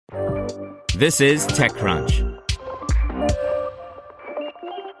This is TechCrunch.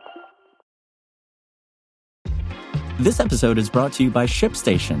 This episode is brought to you by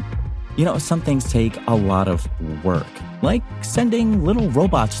ShipStation. You know, some things take a lot of work, like sending little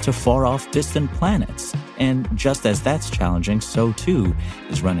robots to far-off distant planets. And just as that's challenging, so too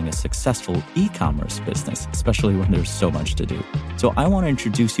is running a successful e-commerce business, especially when there's so much to do. So I want to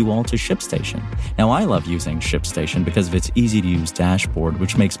introduce you all to ShipStation. Now, I love using ShipStation because of its easy-to-use dashboard,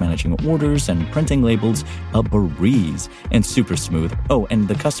 which makes managing orders and printing labels a breeze and super smooth. Oh, and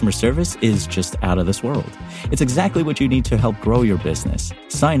the customer service is just out of this world. It's exactly what you need to help grow your business.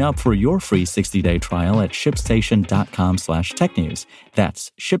 Sign up for your free 60-day trial at shipstation.com/technews.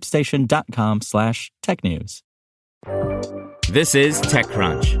 That's shipstation.com/technews. This is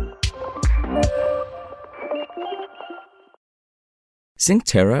TechCrunch.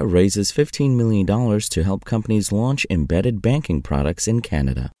 Synctera raises $15 million to help companies launch embedded banking products in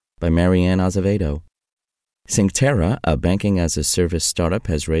Canada, by Marianne Azevedo. Synctera, a banking-as-a-service startup,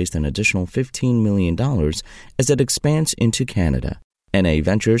 has raised an additional $15 million as it expands into Canada.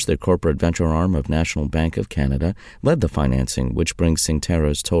 NAventures, the corporate venture arm of National Bank of Canada, led the financing, which brings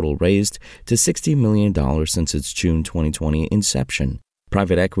Synctera's total raised to $60 million since its June 2020 inception.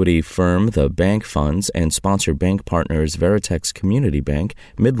 Private equity firm The Bank Funds and sponsor bank partners Veritex Community Bank,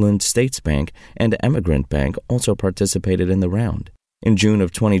 Midland States Bank, and Emigrant Bank also participated in the round. In June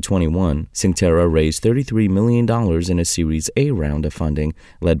of 2021, Synctera raised $33 million in a Series A round of funding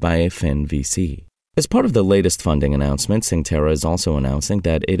led by a Fin VC. As part of the latest funding announcement, Synctera is also announcing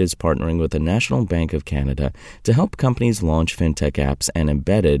that it is partnering with the National Bank of Canada to help companies launch fintech apps and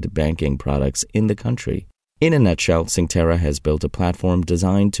embedded banking products in the country. In a nutshell, Synctera has built a platform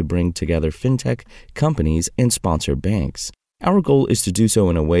designed to bring together fintech companies and sponsor banks. Our goal is to do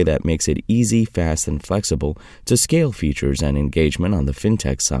so in a way that makes it easy, fast, and flexible to scale features and engagement on the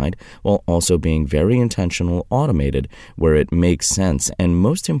fintech side, while also being very intentional, automated where it makes sense, and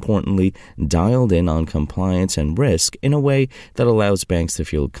most importantly, dialed in on compliance and risk in a way that allows banks to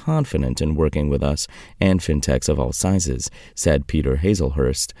feel confident in working with us and fintechs of all sizes, said Peter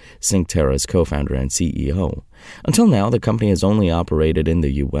Hazelhurst, Synctera's co-founder and CEO. Until now, the company has only operated in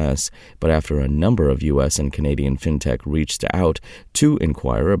the U.S., but after a number of U.S. and Canadian fintech reached out to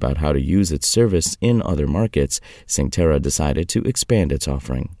inquire about how to use its service in other markets, Synctera decided to expand its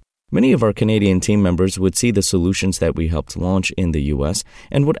offering. Many of our Canadian team members would see the solutions that we helped launch in the U.S.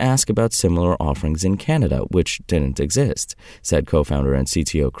 and would ask about similar offerings in Canada, which didn't exist, said co-founder and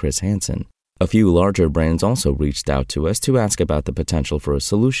CTO Chris Hansen. A few larger brands also reached out to us to ask about the potential for a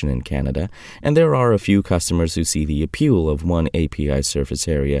solution in Canada, and there are a few customers who see the appeal of one API surface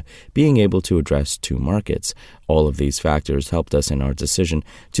area being able to address two markets. All of these factors helped us in our decision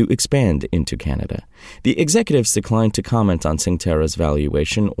to expand into Canada. The executives declined to comment on Synctera's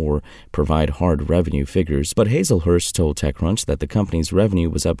valuation or provide hard revenue figures, but Hazelhurst told TechCrunch that the company's revenue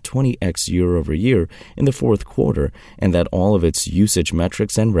was up 20x year over year in the fourth quarter, and that all of its usage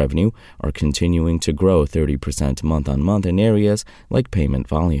metrics and revenue are continuing to grow 30% month-on-month in areas like payment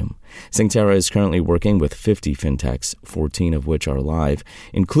volume. Synctera is currently working with 50 fintechs, 14 of which are live,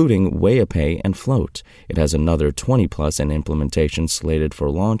 including WayApay and Float. It has another 20-plus in implementation slated for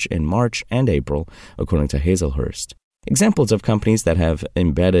launch in March and April, according to Hazelhurst. Examples of companies that have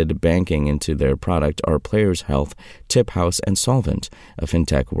embedded banking into their product are Players Health, Tip House, and Solvent, a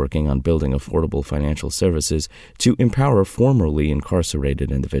fintech working on building affordable financial services to empower formerly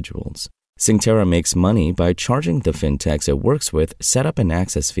incarcerated individuals. Synctera makes money by charging the fintechs it works with setup and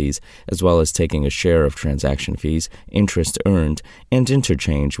access fees, as well as taking a share of transaction fees, interest earned, and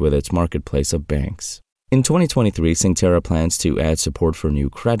interchange with its marketplace of banks. In 2023, Synctera plans to add support for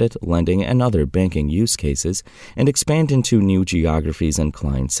new credit, lending, and other banking use cases and expand into new geographies and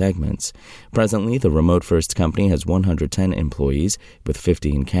client segments. Presently, the remote-first company has 110 employees, with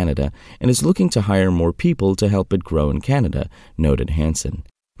 50 in Canada, and is looking to hire more people to help it grow in Canada, noted Hansen.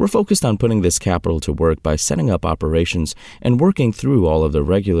 We're focused on putting this capital to work by setting up operations and working through all of the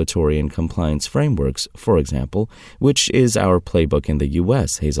regulatory and compliance frameworks, for example, which is our playbook in the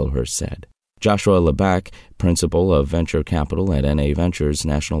U.S., Hazelhurst said. Joshua Lebac, principal of venture capital at NAventures,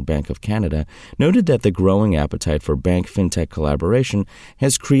 National Bank of Canada, noted that the growing appetite for bank-fintech collaboration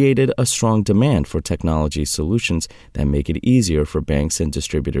has created a strong demand for technology solutions that make it easier for banks and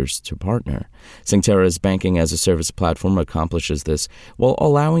distributors to partner. Synctera's banking-as-a-service platform accomplishes this while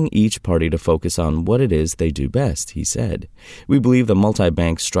allowing each party to focus on what it is they do best, he said. We believe the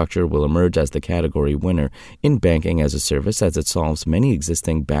multi-bank structure will emerge as the category winner in banking-as-a-service as it solves many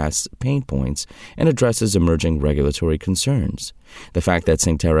existing BaaS pain points and addresses emerging emerging regulatory concerns. The fact that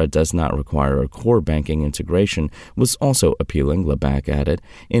Synctera does not require a core banking integration was also appealing, Lebac added,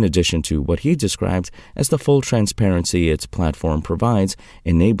 in addition to what he described as the full transparency its platform provides,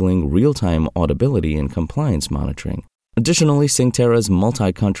 enabling real-time auditability and compliance monitoring. Additionally, Synctera's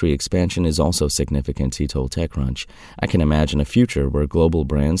multi-country expansion is also significant, he told TechCrunch. I can imagine a future where global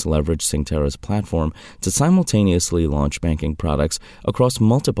brands leverage Synctera's platform to simultaneously launch banking products across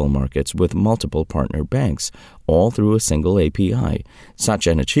multiple markets with multiple partner banks, all through a single API. Such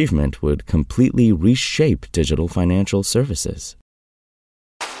an achievement would completely reshape digital financial services.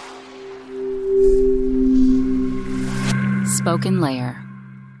 Spoken Layer.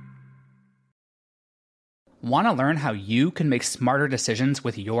 Want to learn how you can make smarter decisions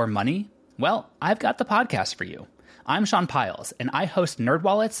with your money? Well, I've got the podcast for you. I'm Sean Piles, and I host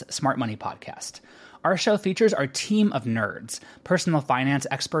NerdWallet's Smart Money Podcast. Our show features our team of nerds, personal finance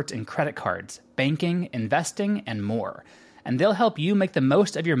experts in credit cards, banking, investing, and more. And they'll help you make the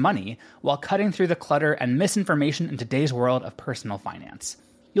most of your money while cutting through the clutter and misinformation in today's world of personal finance.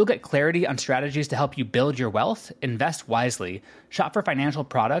 You'll get clarity on strategies to help you build your wealth, invest wisely, shop for financial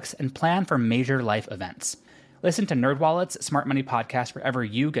products, and plan for major life events. Listen to NerdWallet's Smart Money Podcast wherever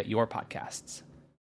you get your podcasts.